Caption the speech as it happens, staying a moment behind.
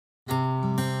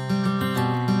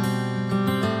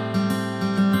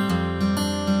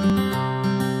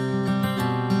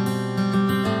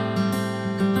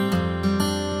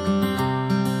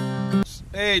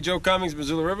Hey, Joe Cummings,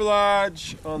 Missoula River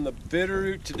Lodge on the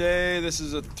Bitterroot today. This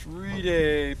is a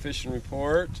 3-day fishing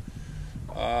report.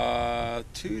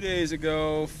 2 days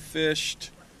ago, fished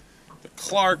the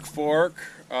Clark Fork.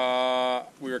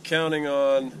 We were counting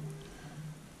on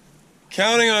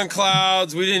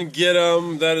clouds. We didn't get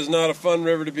them. That is not a fun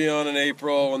river to be on in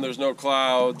April when there's no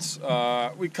clouds.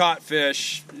 We caught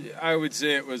fish. I would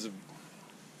say it was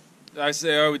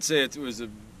a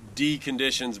D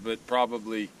conditions, but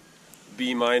probably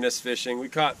B- fishing. We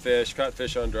caught fish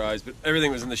on dries, but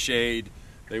everything was in the shade.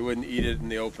 They wouldn't eat it in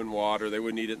the open water. They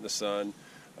wouldn't eat it in the sun.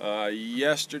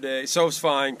 Yesterday, so it was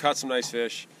fine. Caught some nice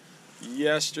fish.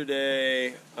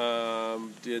 Yesterday,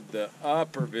 did the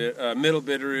middle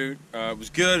Bitterroot. It was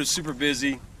good. It was super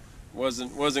busy.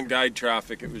 Wasn't guide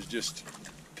traffic. It was just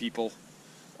people.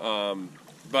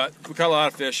 But we caught a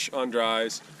lot of fish on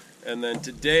dries. And then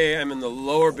today I'm in the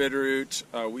lower Bitterroot.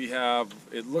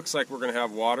 It looks like we're going to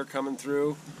have water coming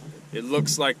through. It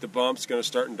looks like the bump's going to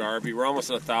start in Darby. We're almost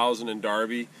at 1,000 in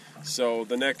Darby. So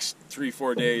the next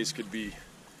 3-4 days could be,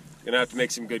 going to have to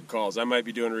make some good calls. I might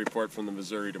be doing a report from the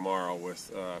Missouri tomorrow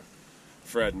with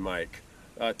Fred and Mike.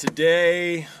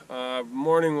 Today,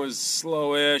 morning was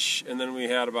slowish, and then we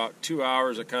had about 2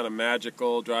 hours of kind of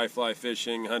magical dry fly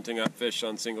fishing, hunting up fish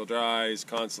on single dries,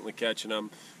 constantly catching them.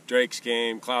 Drakes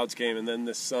came, clouds came, and then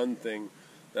this sun thing,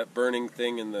 that burning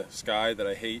thing in the sky that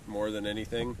I hate more than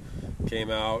anything, came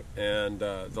out, and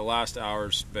the last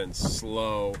hour's been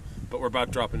slow, but we're about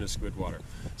to drop into squid water.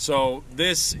 So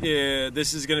this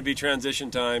is going to be transition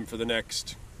time for the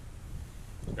next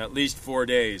at least 4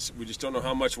 days. We just don't know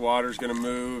how much water is going to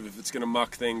move, if it's going to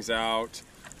muck things out,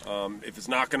 if it's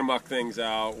not going to muck things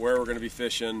out, where we're going to be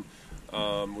fishing.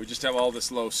 We just have all this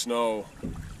low snow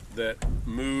that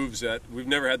moves we've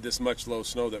never had this much low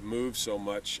snow that moves so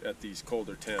much at these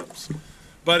colder temps.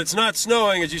 But it's not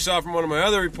snowing, as you saw from one of my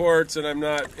other reports, and I'm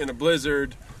not in a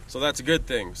blizzard, so that's a good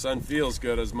thing. Sun feels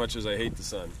good as much as I hate the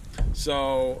sun.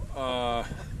 So,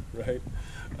 right.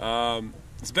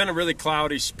 It's been a really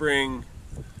cloudy spring,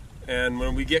 and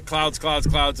when we get clouds,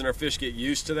 and our fish get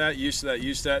used to that,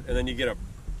 and then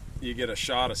you get a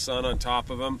shot of sun on top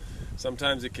of them,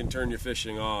 sometimes it can turn your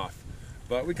fishing off.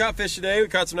 But we caught fish today. We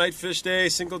caught some night fish today,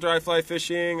 single dry fly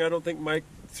fishing. I don't think Mike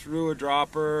threw a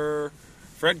dropper.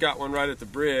 Fred got one right at the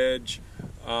bridge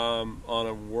on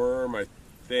a worm, I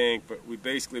think. But we've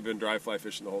basically been dry fly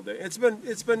fishing the whole day. It's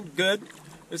been good.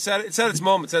 It's had its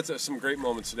moments. That's some great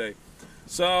moments today.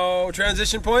 So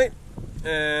transition point,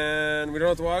 and we don't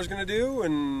know what the water's going to do,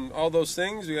 and all those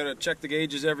things. We got to check the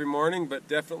gauges every morning, but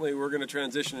definitely we're going to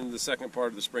transition into the second part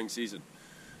of the spring season.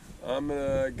 I'm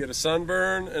going to get a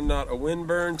sunburn and not a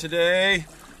windburn today.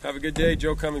 Have a good day.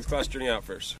 Joe Cummings, Class Journey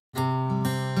Outfitters.